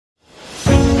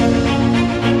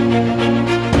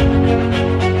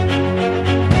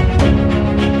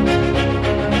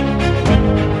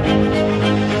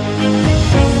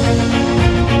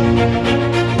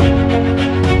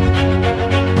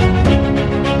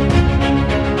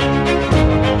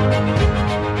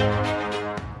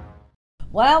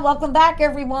Well, welcome back,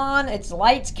 everyone. It's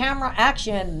lights, camera,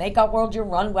 action. Make our world your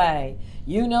runway.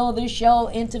 You know, this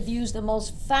show interviews the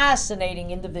most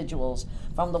fascinating individuals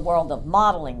from the world of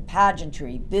modeling,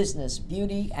 pageantry, business,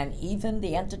 beauty, and even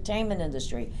the entertainment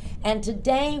industry. And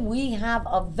today we have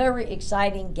a very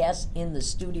exciting guest in the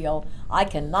studio. I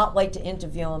cannot wait to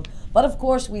interview him. But of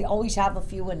course, we always have a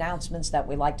few announcements that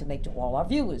we like to make to all our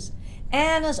viewers.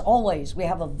 And as always, we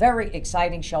have a very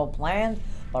exciting show planned.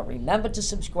 But remember to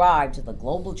subscribe to the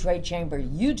Global Trade Chamber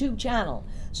YouTube channel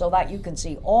so that you can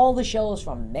see all the shows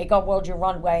from Make Our World Your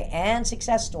Runway and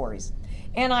Success Stories.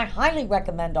 And I highly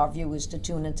recommend our viewers to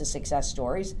tune into Success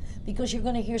Stories because you're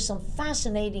going to hear some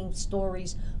fascinating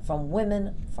stories from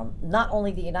women from not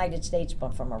only the United States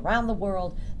but from around the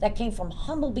world that came from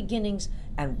humble beginnings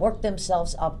and worked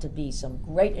themselves up to be some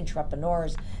great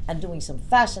entrepreneurs and doing some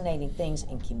fascinating things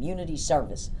in community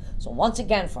service. So once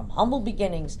again, from humble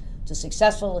beginnings to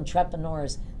successful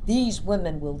entrepreneurs, these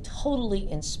women will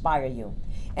totally inspire you.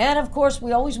 And of course,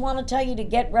 we always want to tell you to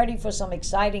get ready for some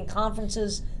exciting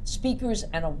conferences, speakers,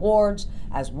 and awards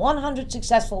as 100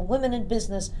 successful women in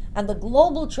business and the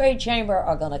Global Trade Chamber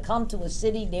are going to come to a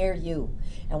city near you.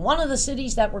 And one of the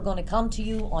cities that we're going to come to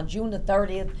you on June the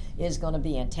 30th is going to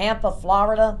be in Tampa,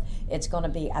 Florida. It's going to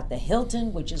be at the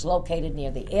Hilton, which is located near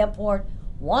the airport.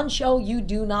 One show you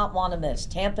do not want to miss.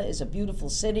 Tampa is a beautiful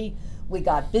city. We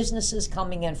got businesses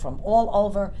coming in from all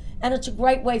over, and it's a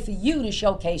great way for you to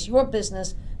showcase your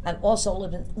business and also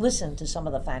listen to some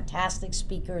of the fantastic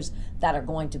speakers that are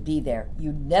going to be there.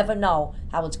 You never know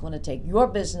how it's going to take your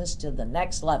business to the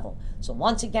next level. So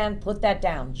once again, put that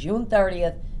down. June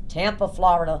 30th, Tampa,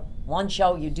 Florida. One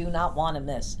show you do not want to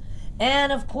miss.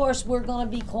 And of course, we're going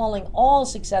to be calling all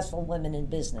successful women in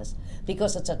business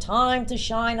because it's a time to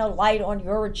shine a light on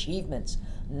your achievements.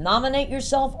 Nominate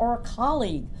yourself or a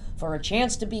colleague for a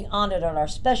chance to be honored at our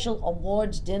special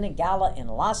awards dinner gala in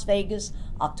Las Vegas,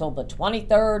 October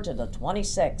 23rd to the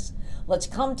 26th. Let's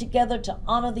come together to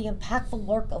honor the impactful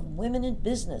work of women in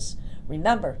business.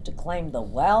 Remember to claim the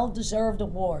well-deserved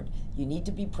award. You need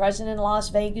to be present in Las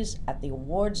Vegas at the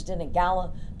awards dinner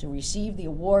gala to receive the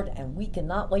award, and we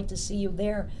cannot wait to see you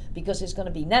there because there's going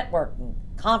to be networking,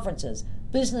 conferences,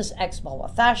 business expo, a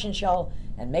fashion show,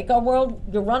 and Make Our World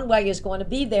Your Runway is going to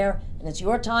be there, and it's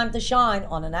your time to shine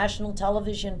on a national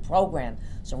television program.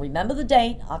 So remember the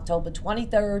date, October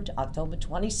 23rd to October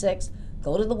 26th.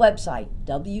 Go to the website,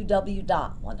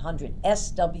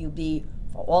 www.100swb,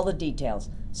 for all the details.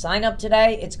 Sign up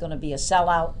today. It's going to be a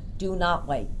sellout. Do not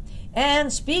wait.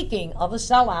 And speaking of a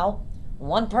sellout,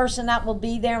 one person that will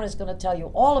be there is going to tell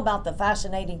you all about the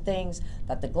fascinating things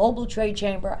that the Global Trade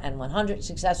Chamber and 100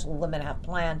 successful women have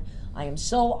planned. I am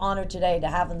so honored today to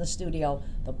have in the studio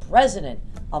the president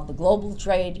of the Global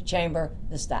Trade Chamber,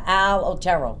 Mr. Al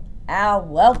Otero. Al,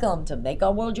 welcome to Make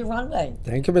Our World Your Runway.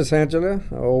 Thank you, Miss Angela.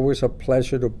 Always a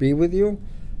pleasure to be with you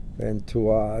and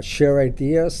to share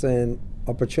ideas and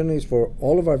opportunities for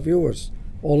all of our viewers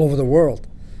all over the world.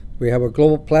 We have a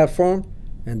global platform,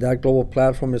 and that global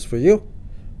platform is for you.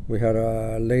 We had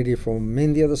a lady from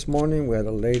India this morning. We had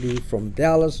a lady from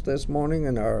Dallas this morning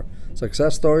in our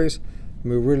success stories.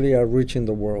 We really are reaching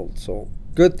the world. So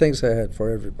good things ahead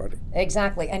for everybody.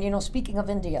 Exactly. And, you know, speaking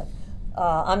of India,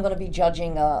 I'm going to be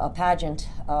judging a pageant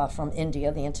from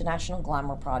India, the International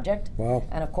Glamour Project. Wow.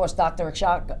 And, of course, Dr.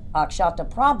 Akshata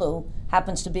Prabhu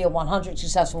happens to be a 100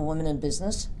 Successful Women in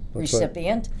Business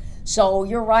recipient. Right. So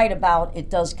you're right about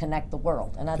it does connect the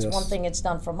world. And that's one thing it's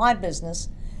done for my business.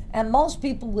 And most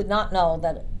people would not know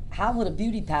that how would a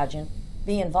beauty pageant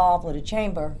be involved with a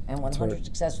chamber and 100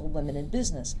 Successful Women in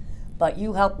Business. But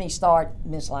you helped me start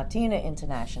Miss Latina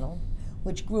International,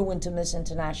 which grew into Miss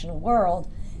International World.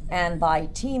 And by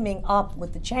teaming up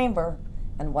with the chamber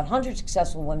and 100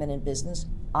 Successful Women in Business,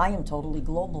 I am totally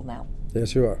global now.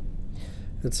 Yes, you are.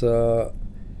 It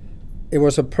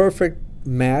was a perfect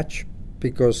match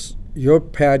because your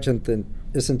pageant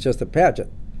isn't just a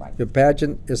pageant. Right. Your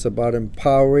pageant is about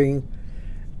empowering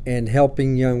and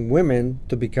helping young women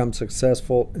to become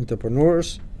successful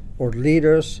entrepreneurs or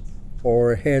leaders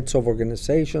or heads of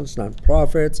organizations,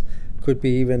 nonprofits, could be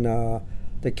even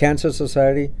the Cancer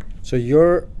Society. So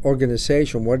your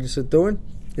organization, what is it doing?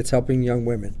 It's helping young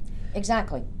women.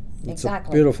 Exactly. It's a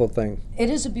beautiful thing.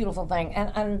 It is a beautiful thing.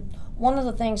 And one of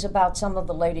the things about some of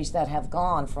the ladies that have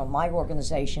gone from my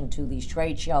organization to these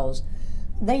trade shows,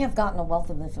 they have gotten a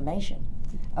wealth of information.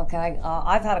 Okay,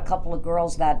 I've had a couple of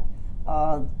girls that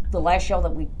the last show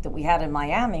that we had in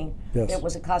Miami, there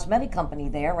was a cosmetic company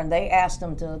there, and they asked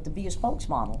them to be a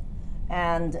spokesmodel.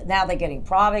 And now they're getting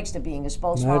products, they're being a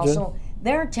spokesmodel. So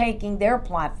they're taking their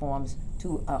platforms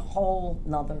to a whole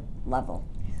nother level.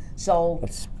 So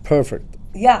that's perfect.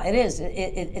 Yeah, it is.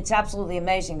 It's absolutely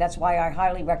amazing. That's why I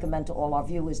highly recommend to all our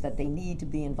viewers that they need to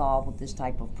be involved with this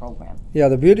type of program. Yeah,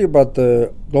 the beauty about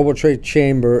the Global Trade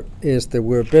Chamber is that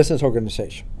we're a business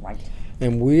organization. Right.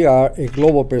 And we are a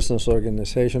global business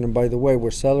organization. And by the way,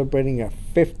 we're celebrating our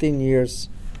 15 years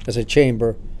as a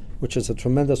chamber, which is a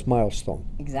tremendous milestone.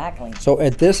 Exactly. So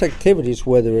at these activities,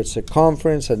 whether it's a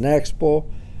conference, an expo,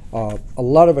 a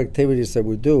lot of activities that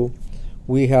we do,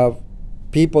 we have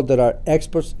people that are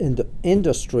experts in the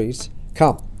industries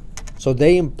come. So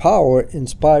they empower,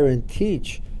 inspire, and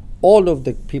teach all of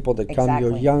the people that come,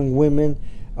 your young women,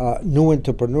 new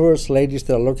entrepreneurs, ladies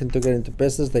that are looking to get into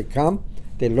business. They come,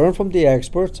 they learn from the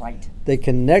experts, Right. they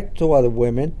connect to other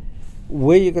women.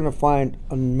 Where you're going to find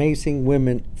amazing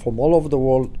women from all over the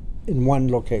world in one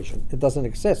location. It doesn't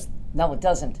exist. No, it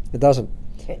doesn't. It doesn't.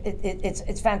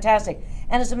 It's fantastic.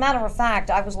 And as a matter of fact,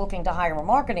 I was looking to hire a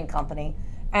marketing company,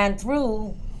 and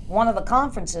through one of the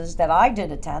conferences that I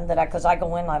did attend, because I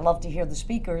go in, I love to hear the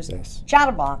speakers. Yes.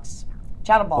 Chatterbox,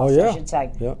 Oh, yeah. I should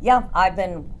say. Yeah. I've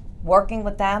been working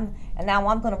with them, and now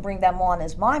I'm going to bring them on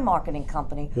as my marketing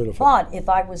company. Beautiful. But if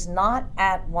I was not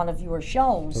at one of your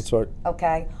shows, That's right.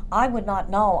 okay, I would not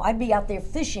know. I'd be out there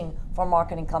fishing for a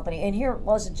marketing company, and here it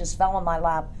was, it just fell in my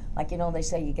lap. Like, they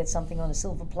say you get something on a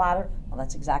silver platter. Well,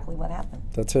 that's exactly what happened.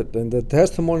 That's it. And the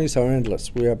testimonies are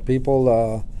endless. We have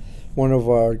people, one of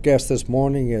our guests this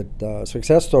morning at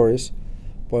Success Stories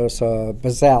was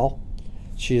Bazal.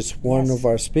 She's one of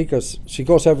our speakers. She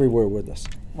goes everywhere with us.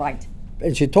 Right.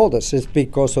 And she told us it's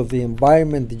because of the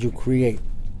environment that you create.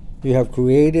 You have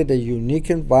created a unique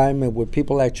environment where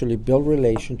people actually build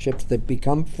relationships, they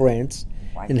become friends,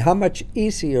 and how much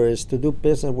easier it is to do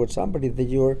business with somebody that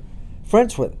you're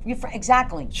friends with.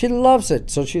 Exactly. She loves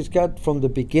it. So she's got, from the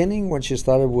beginning when she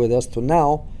started with us to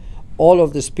now, all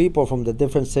of these people from the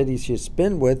different cities she's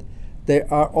been with, they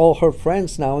are all her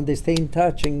friends now, and they stay in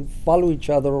touch and follow each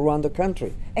other around the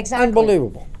country. Exactly.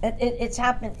 Unbelievable. It's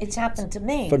happened to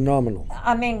me. Phenomenal.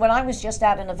 I mean, when I was just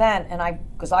at an event, and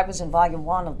because I was in volume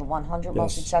 1 of the 100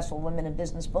 Most Yes. Successful Women in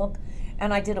Business book,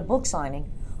 and I did a book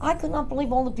signing, I could not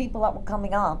believe all the people that were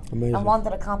coming up Amazing. and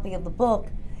wanted a copy of the book.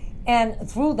 And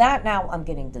through that now, I'm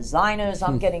getting designers,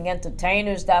 I'm getting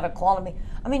entertainers that are calling me.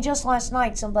 I mean, just last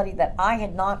night, somebody that I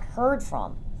had not heard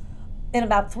from in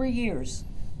about 3 years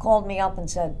called me up and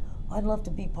said, I'd love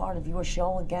to be part of your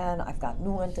show again. I've got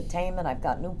new entertainment. I've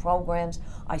got new programs.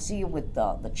 I see you with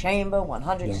the Chamber,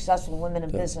 100 Successful Women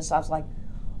in Business. I was like,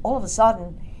 all of a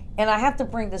sudden, and I have to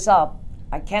bring this up,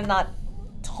 I cannot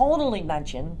totally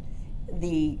mention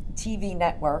the TV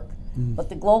network, but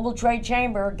the Global Trade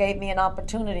Chamber gave me an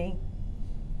opportunity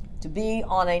to be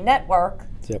on a network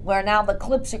where now the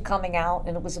clips are coming out,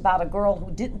 and it was about a girl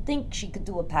who didn't think she could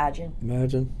do a pageant.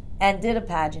 Imagine. And did a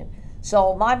pageant.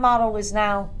 So my motto is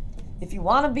now, if you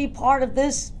want to be part of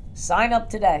this, sign up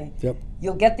today. Yep.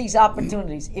 You'll get these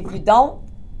opportunities. If you don't,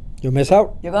 you'll miss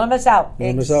out. You're going to miss out.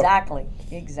 Exactly.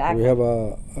 Exactly. We have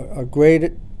a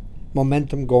great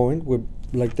momentum going.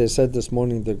 Like they said this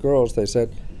morning, the girls, they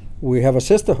said, we have a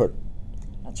sisterhood.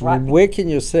 That's right. Where can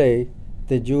you say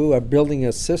that you are building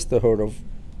a sisterhood of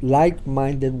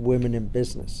like-minded women in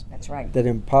business? That's right. That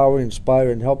empower,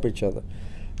 inspire, and help each other.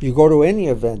 You go to any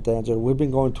event, Angela. We've been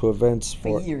going to events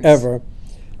for years. Forever.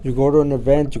 You go to an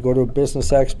event, you go to a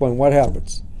business expo, and what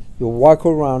happens? You walk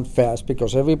around fast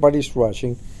because everybody's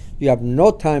rushing. You have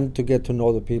no time to get to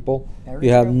know the people.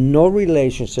 You have no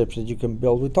relationships that you can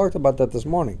build. We talked about that this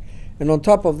morning. And on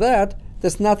top of that,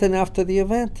 there's nothing after the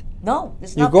event. No,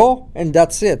 there's nothing. You go, and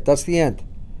that's it. That's the end.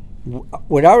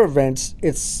 With our events,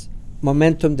 it's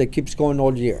momentum that keeps going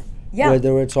all year. Yeah.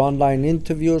 Whether it's online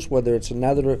interviews, whether it's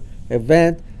another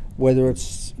event, whether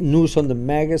it's news on the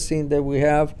magazine that we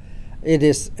have, it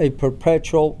is a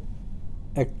perpetual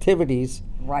activities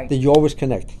that you always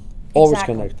connect. Always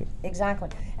connecting. Exactly.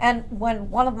 And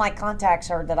when one of my contacts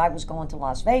heard that I was going to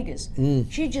Las Vegas,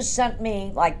 she just sent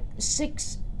me like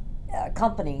 6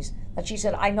 companies that she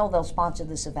said, I know they'll sponsor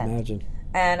this event. Imagine.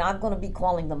 And I'm going to be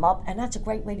calling them up, and that's a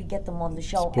great way to get them on the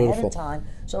show ahead of time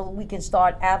so that we can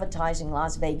start advertising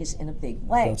Las Vegas in a big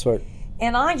way. That's right.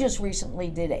 And I just recently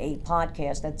did a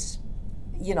podcast that's,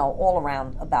 all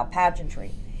around about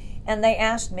pageantry. And they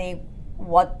asked me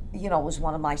what, was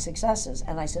one of my successes.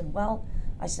 And I said,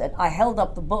 I held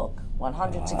up the book,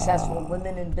 100 Successful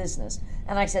Women in Business.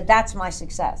 And I said, that's my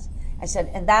success. I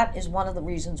said, and that is one of the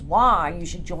reasons why you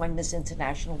should join Miss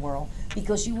International World,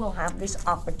 because you will have this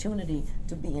opportunity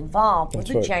to be involved with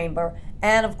the Chamber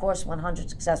and, of course, 100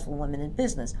 Successful Women in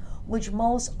Business, which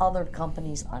most other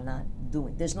companies are not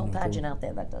doing. There's no pageant out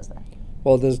there that does that.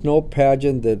 Well, there's no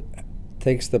pageant that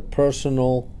takes the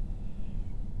personal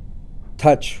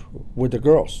touch with the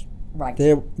girls. Right.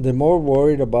 They're more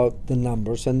worried about the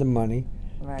numbers and the money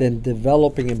Right. than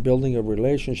developing and building a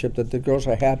relationship that the girls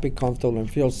are happy, comfortable, and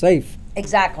feel safe.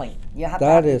 Exactly. You have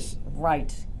That to have, is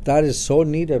right. that is so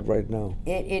needed right now.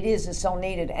 It is. It's so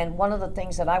needed. And one of the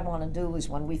things that I want to do is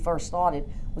when we first started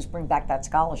was bring back that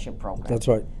scholarship program. That's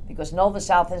right. Because Nova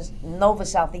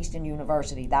Southeastern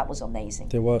University, that was amazing.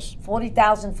 There was.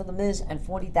 40,000 for the Ms. and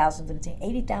 40,000 for the team.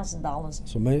 $80,000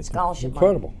 It's amazing. scholarship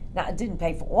Incredible. money. Now it didn't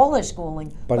pay for all their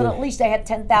schooling, but But at least they had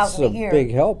 10,000 a It's a year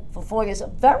big help. for 4 years. A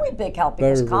very big help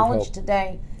because Very big college help.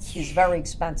 today is very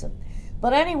expensive.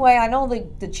 But anyway, I know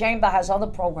the chamber has other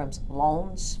programs,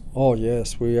 loans. Oh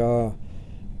yes, we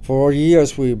for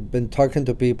years we've been talking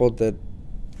to people that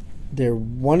they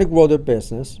want to grow their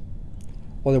business,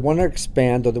 or they want to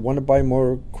expand, or they want to buy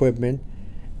more equipment,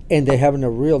 and they're having a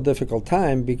real difficult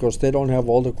time because they don't have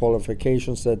all the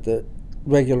qualifications that the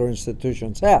regular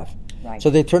institutions have. Right. So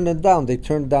they turn them down. They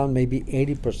turn down maybe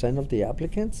 80% of the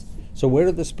applicants. So where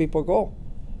do these people go?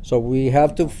 So we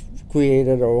have to create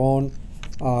our own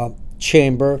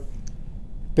chamber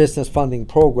business funding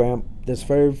program that's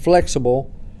very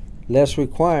flexible, less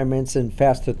requirements, and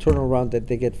faster turnaround that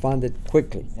they get funded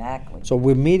quickly. Exactly. So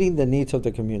we're meeting the needs of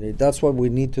the community. That's what we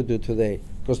need to do today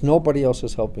because nobody else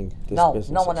is helping this business.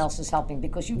 No one else is helping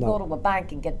because you No. go to a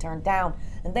bank and get turned down,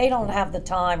 and they don't have the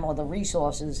time or the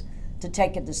resources to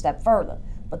take it a step further.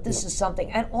 But this is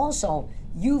something, and also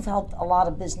you've helped a lot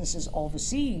of businesses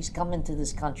overseas come into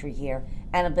this country here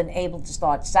and have been able to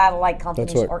start satellite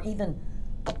companies right. or even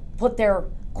put their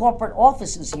corporate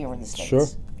offices here in the States. Sure.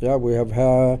 Yeah, we have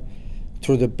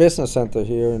through the business center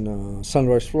here in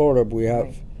Sunrise, Florida, we have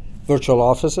Right. virtual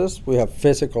offices. We have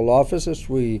physical offices.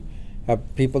 We have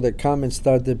people that come and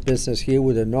start their business here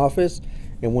with an office,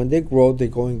 and when they grow, they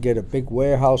go and get a big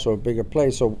warehouse or a bigger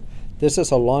place. So this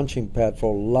is a launching pad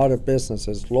for a lot of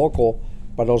businesses, local,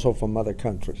 but also from other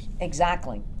countries.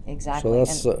 Exactly. So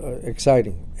that's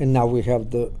exciting. And now we have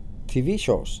the TV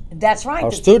shows. That's right. Our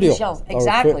the studio. TV shows. Our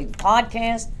Exactly.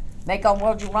 Podcast. Make Our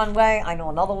World Your Runway. I know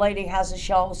another lady has a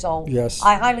show, so Yes.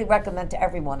 I highly recommend to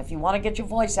everyone, if you want to get your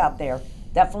voice out there,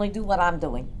 definitely do what I'm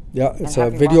doing. Yeah, it's And a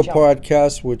have your video own show.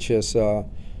 podcast, which is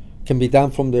can be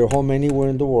done from their home anywhere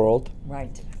in the world.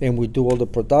 Right. And we do all the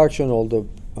production, all the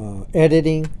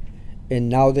editing, and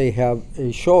now they have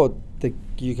a show that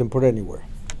you can put anywhere.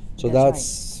 So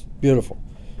that's beautiful.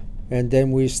 And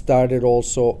then we started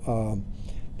also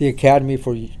the Academy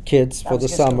for kids for the I was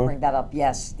just going to summer. bring that up.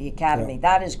 Yes, the Academy. Yeah.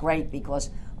 That is great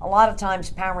because a lot of times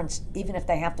parents, even if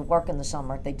they have to work in the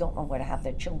summer, they don't know where to have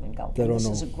their children go. They don't this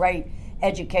know. is a great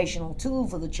educational tool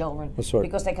for the children That's right.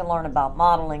 because they can learn about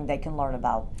modeling, they can learn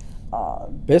about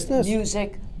Business.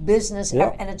 music, business,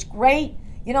 Yeah. and it's great.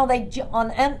 You know, on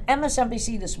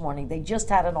MSNBC this morning, they just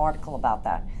had an article about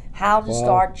that. How to Wow.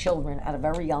 start children at a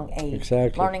very young age.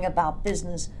 Exactly. Learning about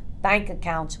business, bank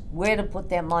accounts, where to put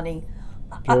their money.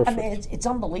 I Perfect. mean, it's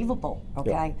unbelievable.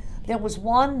 Okay, there was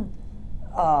one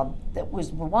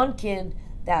kid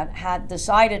that had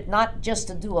decided not just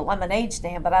to do a lemonade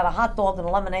stand, but had a hot dog and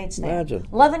a lemonade stand. Imagine.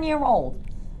 11-year-old,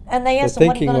 and they asked him,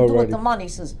 "What are you thinking going to do with already. the money?" He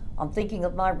says, "I'm thinking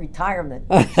of my retirement."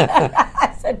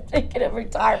 I said, "Thinking of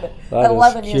retirement That at is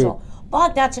 11 years cute. old."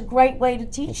 But that's a great way to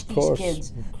teach Of these course, kids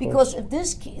of because course. if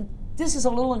this is a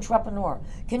little entrepreneur.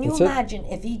 Can you That's it. imagine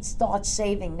if he starts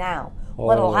saving now? Oh,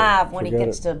 What he'll have when he forget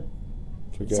gets it. to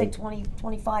Forget say it. 20,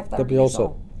 25, 30 They'll be all years set.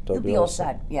 old. They'll He'll be be all all set.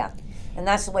 set, yeah. And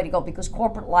that's the way to go because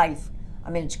corporate life,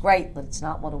 I mean, it's great, but it's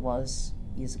not what it was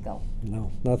years ago. No,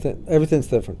 nothing. Everything's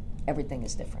different. Everything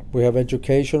is different. We have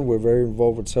education. We're very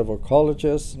involved with several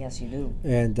colleges. Yes, you do.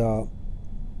 And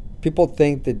people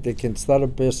think that they can start a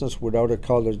business without a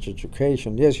college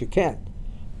education. Yes, you can.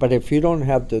 But if you don't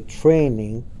have the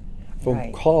training from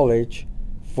Right. college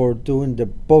for doing the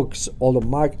books, all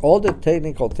the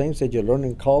technical things that you learn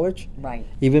in college, Right.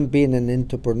 even being an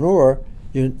entrepreneur,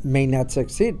 you may not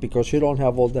succeed because you don't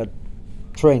have all that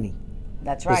training.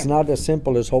 That's right. It's not as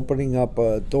simple as opening up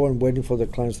a door and waiting for the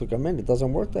clients to come in. It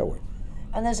doesn't work that way.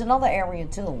 And there's another area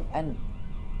too. And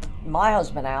my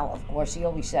husband Al, of course, he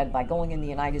always said by going in the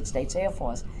United States Air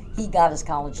Force, he got his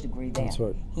college degree there. That's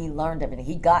right. He learned everything.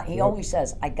 He always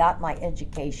says, I got my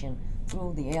education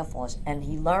through the Air Force, and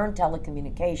he learned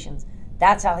telecommunications.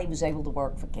 That's how he was able to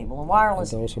work for Cable and Wireless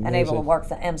That was and able to amazing. work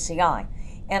for MCI.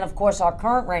 And of course, our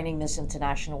current reigning Miss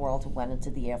International World who went into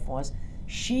the Air Force,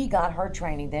 she got her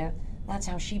training there. That's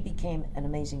how she became an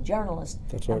amazing journalist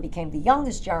That's and right. became the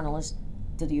youngest journalist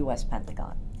to the U.S.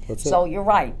 Pentagon. That's So it. you're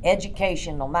right.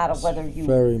 Education, no matter whether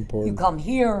very important. you come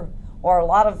here or a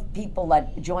lot of people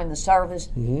that join the service,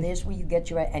 there's where you get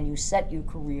your, and you set your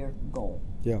career goal.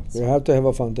 Yeah, you have to have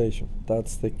a foundation.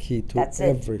 That's the key to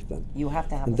everything. You have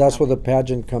to have and that's where the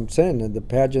pageant comes in, and the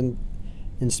pageant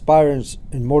inspires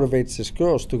and motivates these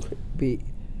girls to be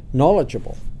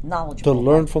knowledgeable, to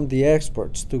learn from the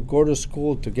experts, to go to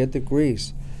school, to get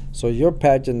degrees. So your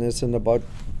pageant isn't about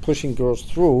pushing girls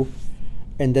through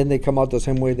and then they come out the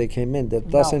same way they came in. That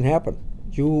doesn't happen.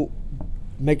 You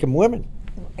make them women.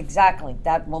 Exactly.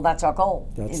 That's our goal.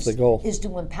 That's the goal. Is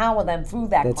to empower them through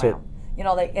that crown. It. You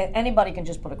know, anybody can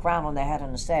just put a crown on their head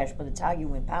and a sash, but it's how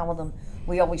you empower them.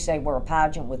 We always say we're a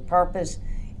pageant with purpose,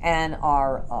 and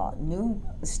our new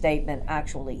statement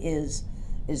actually is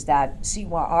that see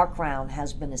why our crown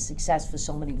has been a success for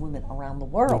so many women around the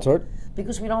world. That's right.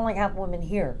 Because we don't only have women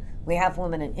here, we have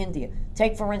women in India.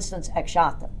 Take, for instance,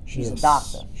 Akshata. She's a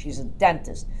doctor. She's a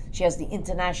dentist. She has the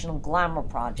International Glamour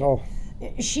Project. Oh.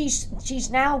 She's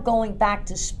now going back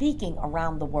to speaking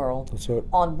around the world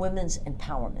on women's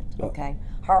empowerment, okay?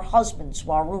 Her husband,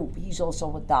 Swaroop, he's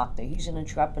also a doctor. He's an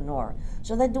entrepreneur.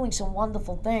 So they're doing some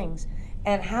wonderful things.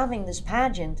 And having this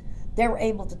pageant, they're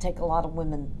able to take a lot of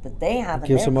women that they have in their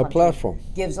country. Gives them a platform.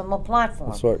 Gives them a platform.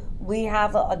 That's right. We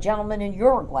have a gentleman in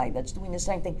Uruguay that's doing the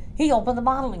same thing. He opened the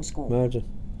modeling school. Imagine.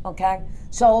 Okay?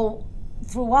 So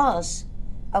through us,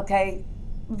 okay,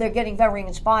 they're getting very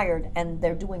inspired, and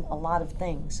they're doing a lot of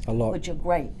things, which are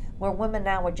great. Where women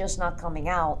now are just not coming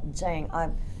out and saying,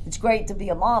 it's great to be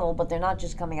a model, but they're not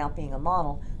just coming out being a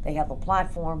model. They have a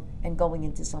platform and going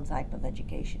into some type of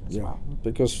education as well.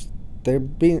 Because they're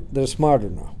smarter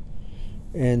now.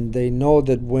 And they know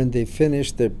that when they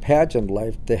finish their pageant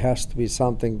life, there has to be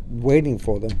something waiting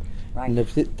for them. Right. And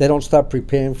if they don't start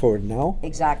preparing for it now,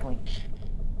 exactly,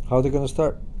 how are they going to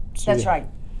start? So that's right.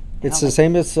 It's the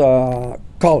same as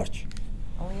college.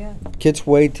 Oh, yeah. Kids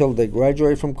wait till they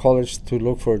graduate from college to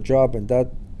look for a job, and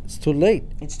that's too late.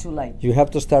 It's too late. You have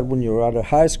to start when you're out of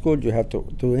high school. You have to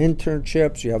do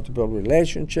internships. You have to build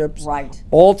relationships. Right.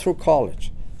 All through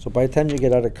college. So by the time you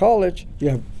get out of college, you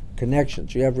have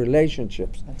connections. You have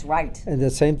relationships. That's right. And the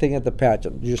same thing at the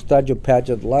pageant. You start your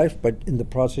pageant life, but in the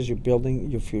process, you're building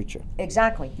your future.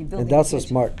 Exactly. You're building. And that's your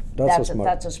future.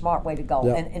 That's a smart way to go.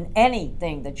 Yeah. And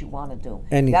anything that you want to do,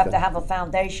 anything. You have to have a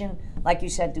foundation, like you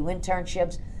said, do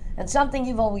internships, and something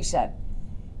you've always said: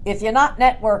 if you're not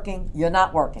networking, you're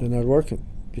not working. You're not working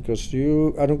because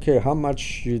I don't care how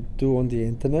much you do on the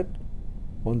internet,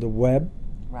 on the web,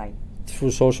 right,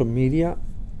 through social media.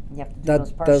 You have to do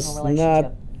those personal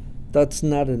relationships. That's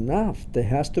not enough. There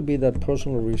has to be that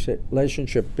personal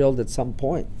relationship built at some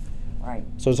point. Right.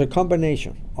 So it's a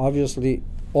combination. Obviously,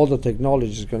 all the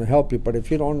technology is going to help you, but if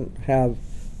you don't have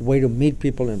a way to meet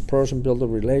people in person, build a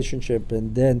relationship,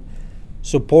 and then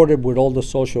support it with all the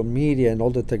social media and all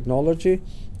the technology,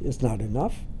 it's not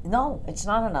enough. No, it's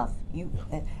not enough.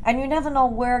 And you never know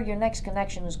where your next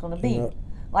connection is going to be.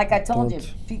 Like I told you,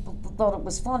 people thought it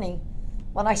was funny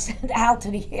when I sent out to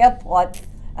the airport.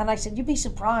 And I said, you'd be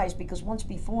surprised, because once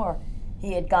before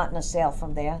he had gotten a sale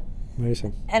from there.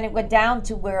 Amazing. And it went down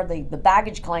to where the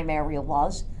baggage claim area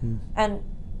was. And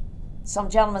some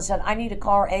gentleman said, I need a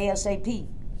car ASAP.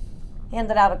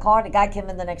 Handed out a car. The guy came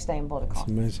in the next day and bought a car.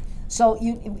 That's amazing. So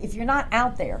if you're not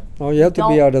out there. Oh, you have to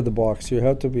be out of the box. You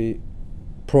have to be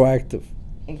proactive.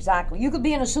 Exactly. You could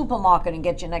be in a supermarket and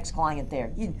get your next client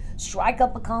there. You strike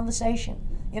up a conversation.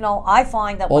 You know, I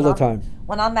find that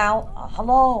when I'm out,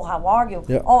 hello, how are you?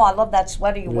 Yeah. Oh, I love that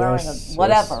sweater you're wearing, or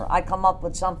whatever. Yes. I come up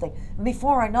with something. And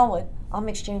before I know it, I'm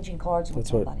exchanging cards with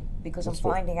somebody because I'm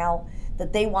finding out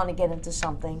that they want to get into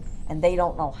something and they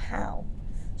don't know how.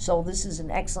 So this is an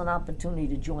excellent opportunity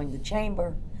to join the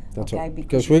chamber. That's right.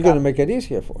 Because we're going to make it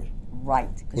easier for you. Right.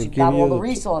 Because you've got all the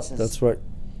resources. That's right.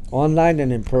 Online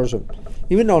and in person.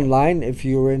 Even online, if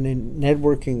you're in a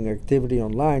networking activity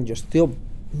online, you're still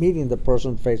meeting the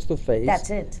person face to face. That's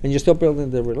it. And you're still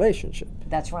building the relationship.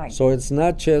 That's right. So it's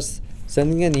not just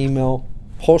sending an email,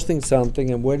 posting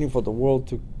something, and waiting for the world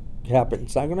to happen.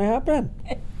 It's not going to happen.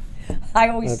 I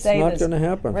always say this. It's not going to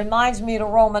happen. Reminds me of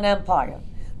the Roman Empire.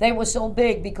 They were so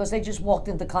big because they just walked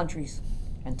into countries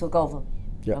and took over.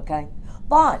 Yeah. Okay?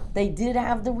 But they did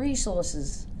have the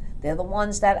resources. They're the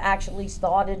ones that actually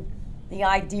started the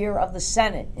idea of the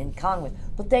Senate in Congress,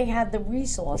 but they had the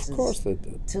resources. Of course they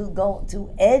did.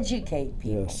 To educate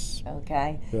people. Yes.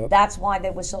 Okay. Yep. That's why they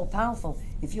were so powerful.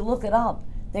 If you look it up,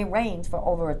 they reigned for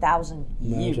over 1,000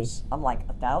 years. I'm like,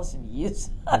 1,000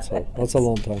 years. That's a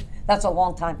long time. That's a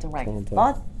long time to reign.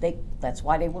 But that's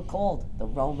why they were called the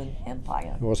Roman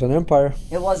Empire. It was an empire.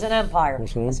 It was an empire. It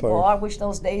was an empire. Oh, I wish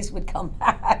those days would come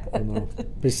back. I know.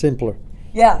 Be simpler.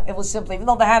 Yeah, it was simpler. Even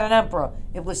though they had an emperor,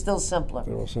 it was still simpler.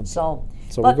 It was simpler.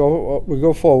 So we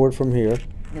go forward from here.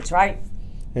 That's right.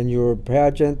 And your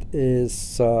pageant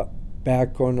is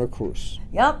back on a cruise.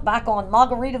 Yep, back on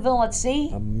Margaritaville at Sea.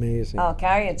 Amazing.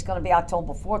 Okay, it's going to be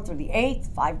October 4th through the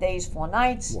 8th, 5 days, 4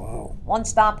 nights. Wow. One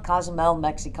stop, Cozumel,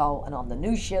 Mexico, and on the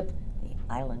new ship, the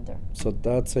Islander. So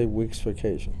that's a week's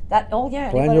vacation.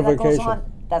 Anybody that goes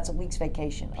on, that's a week's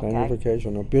vacation. Plan your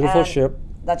vacation. A beautiful ship.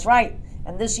 That's right.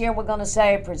 And this year we're going to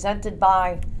say, presented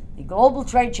by the Global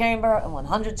Trade Chamber and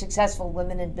 100 Successful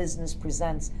Women in Business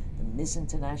presents the Miss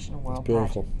International World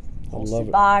Beautiful. Pageant. I love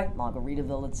it. By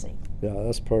Margaritaville at Sea. Yeah,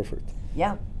 that's perfect.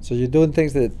 Yeah. So you're doing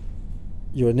things that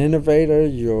you're an innovator,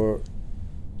 you're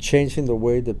changing the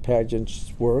way the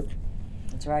pageants work.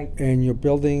 That's right. And you're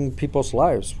building people's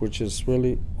lives, which is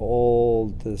really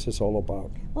all this is all about.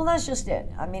 Well, that's just it.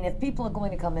 I mean, if people are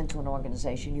going to come into an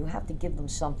organization, you have to give them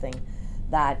something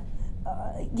that,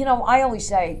 I always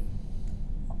say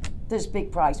there's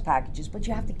big prize packages, but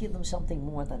you have to give them something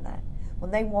more than that. When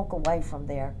they walk away from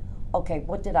there, okay,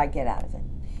 what did I get out of it?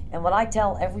 And what I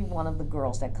tell every one of the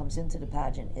girls that comes into the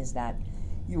pageant is that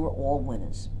you are all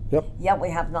winners. Yep. Yeah, we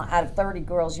have out of 30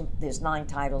 girls, there's 9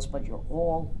 titles, but you're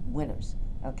all winners.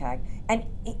 Okay, and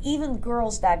even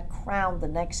girls that crown the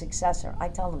next successor, I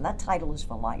tell them that title is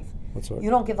for life. That's right.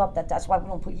 You don't give up that. That's why we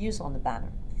don't put years on the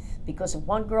banner. Because if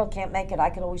one girl can't make it,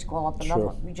 I could always call up another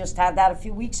one. We just had that a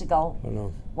few weeks ago. I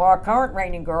know. Where our current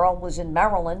reigning girl was in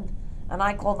Maryland, and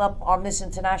I called up our Miss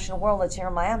International World that's here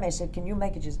in Miami. I said, "Can you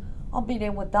make it?" She said, "I'll be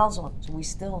there with bells on." So we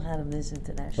still had a Miss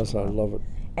International. I love it.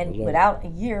 And without a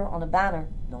year on a banner,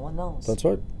 no one knows. That's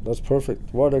right. That's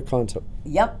perfect. What a concept.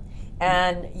 Yep.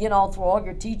 And, through all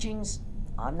your teachings,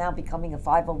 I'm now becoming a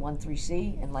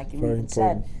 501c, and like you even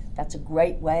said, that's a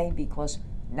great way because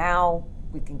now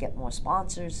we can get more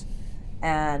sponsors,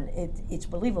 and it's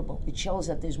believable. It shows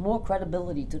that there's more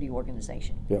credibility to the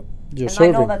organization. Yeah, you're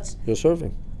serving. You're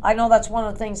serving. I know that's one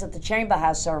of the things that the Chamber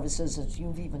has services, as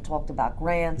you've even talked about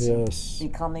grants, yes,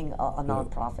 becoming a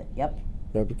nonprofit. Yep.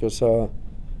 Yeah, because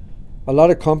a lot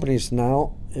of companies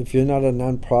now, if you're not a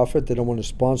nonprofit, they don't want to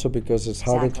sponsor because it's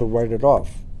harder to write it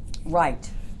off. Right.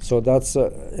 So that's,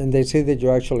 and they say that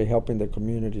you're actually helping the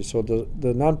community. So the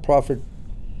nonprofit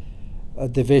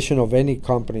division of any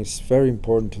company is very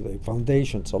important to the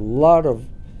foundations. A lot of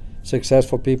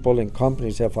successful people in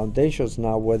companies have foundations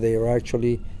now where they are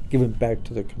actually giving back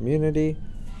to the community,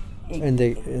 and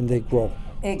they grow.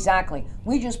 Exactly.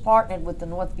 We just partnered with the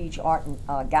North Beach Art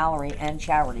Gallery and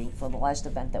Charity for the last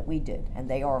event that we did, and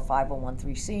they are a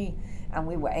 501c, and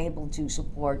we were able to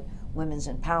support women's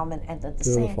empowerment, and at the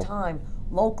same time,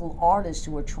 local artists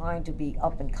who are trying to be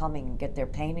up and coming and get their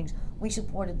paintings, we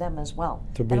supported them as well.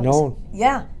 To be known.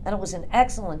 Yeah, and it was an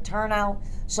excellent turnout,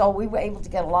 so we were able to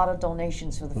get a lot of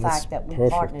donations for the fact that we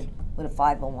partnered with a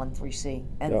 501c,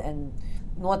 and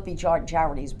North Beach Art and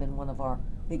Charity has been one of our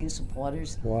biggest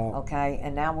supporters. Wow. Okay,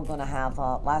 and now we're going to have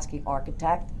Lasky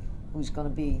Architect, who's going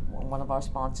to be one of our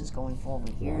sponsors going forward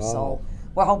here. Wow. So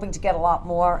we're hoping to get a lot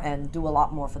more and do a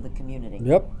lot more for the community.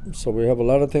 Yep. So we have a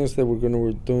lot of things that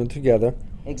we're doing together.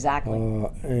 Exactly.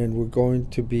 And we're going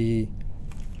to be,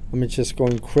 just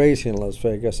going crazy in Las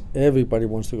Vegas. Everybody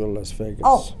wants to go to Las Vegas.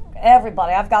 Oh,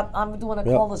 everybody. I'm doing a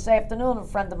call this afternoon. A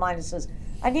friend of mine says,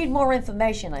 "I need more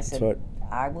information." I said, That's right.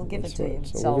 I will give it to you.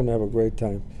 So we're going to have a great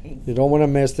time. You don't want to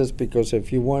miss this because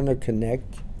if you want to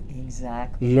connect,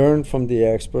 learn from the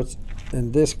experts.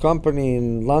 And this company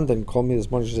in London called me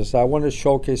this morning. She says, "I want to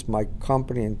showcase my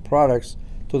company and products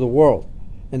to the world,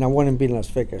 and I want to be in Las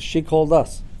Vegas." She called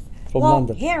us from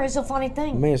London. Here is a funny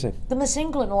thing. Amazing. The Miss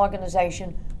England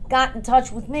organization got in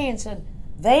touch with me and said,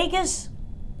 "Vegas?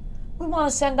 We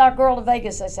want to send our girl to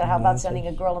Vegas." I said, "How about sending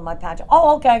a girl in my pageant?"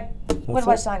 "Oh, okay. Where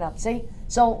do I sign up?" See?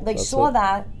 So they saw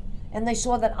that, and they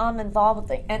saw that I'm involved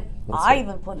with it. And I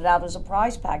even put it out as a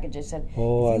prize package. I said, if you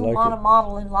want to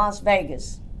model in Las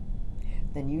Vegas,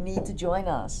 then you need to join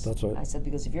us. That's right. I said,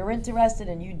 because if you're interested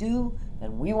and you do,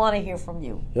 then we want to hear from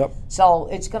you. Yep. So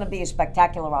it's going to be a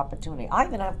spectacular opportunity. I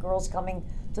even have girls coming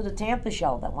to the Tampa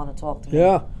show that want to talk to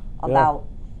me about,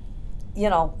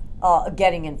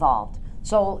 getting involved.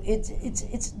 So it's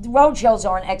the road shows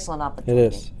are an excellent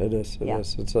opportunity. It is.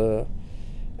 It's a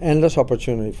endless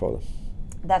opportunity for them.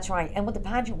 That's right. And with the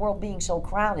pageant world being so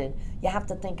crowded, you have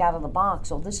to think out of the box.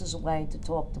 So this is a way to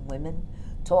talk to women,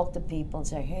 talk to people and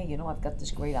say, "Hey, I've got this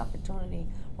great opportunity.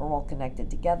 We're all connected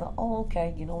together. Oh,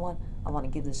 okay, you know what? I want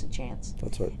to give this a chance."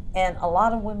 That's right. And a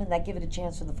lot of women that give it a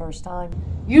chance for the first time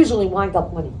usually wind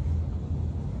up winning.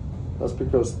 That's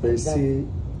because they see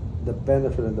the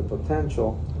benefit and the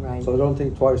potential, right? So they don't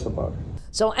think twice about it.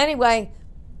 So anyway,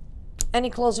 any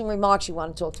closing remarks you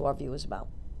want to talk to our viewers about?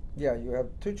 Yeah, you have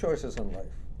two choices in life.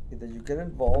 Either you get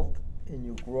involved and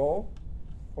you grow,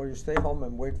 or you stay home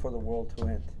and wait for the world to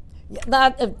end. Yeah,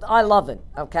 that I love it.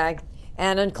 Okay.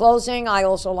 And in closing, I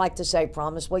also like to say,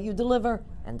 promise what you deliver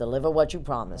and deliver what you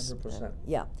promise. 100%.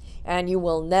 Yeah. And you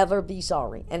will never be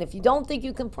sorry. And if you don't think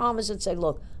you can promise it, say,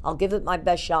 look, I'll give it my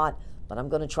best shot, but I'm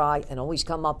going to try, and always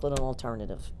come up with an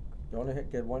alternative. You only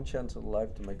get one chance in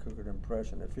life to make a good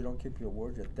impression. If you don't keep your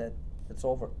word, you're dead. It's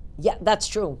over. Yeah, that's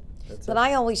true. That's But it.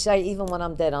 I always say, even when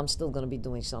I'm dead, I'm still going to be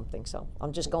doing something. So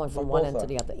I'm just going from We one both end to are.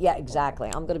 the other. Yeah, exactly.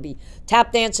 I'm going to be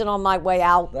tap dancing on my way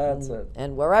out. That's it.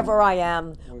 And wherever I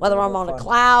am, We're whether gonna I'm have on a fun.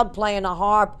 cloud playing a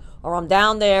harp or I'm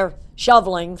down there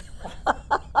shoveling,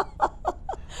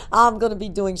 I'm going to be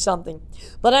doing something.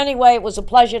 But anyway, it was a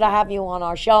pleasure to have you on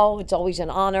our show. It's always an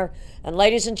honor. And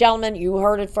ladies and gentlemen, you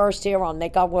heard it first here on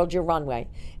Make Our World Your Runway.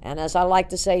 And as I like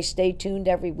to say, stay tuned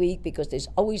every week, because there's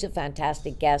always a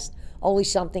fantastic guest,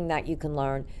 always something that you can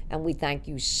learn. And we thank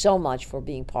you so much for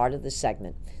being part of this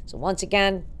segment. So once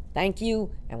again, thank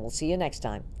you, and we'll see you next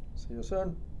time. See you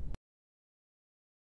soon.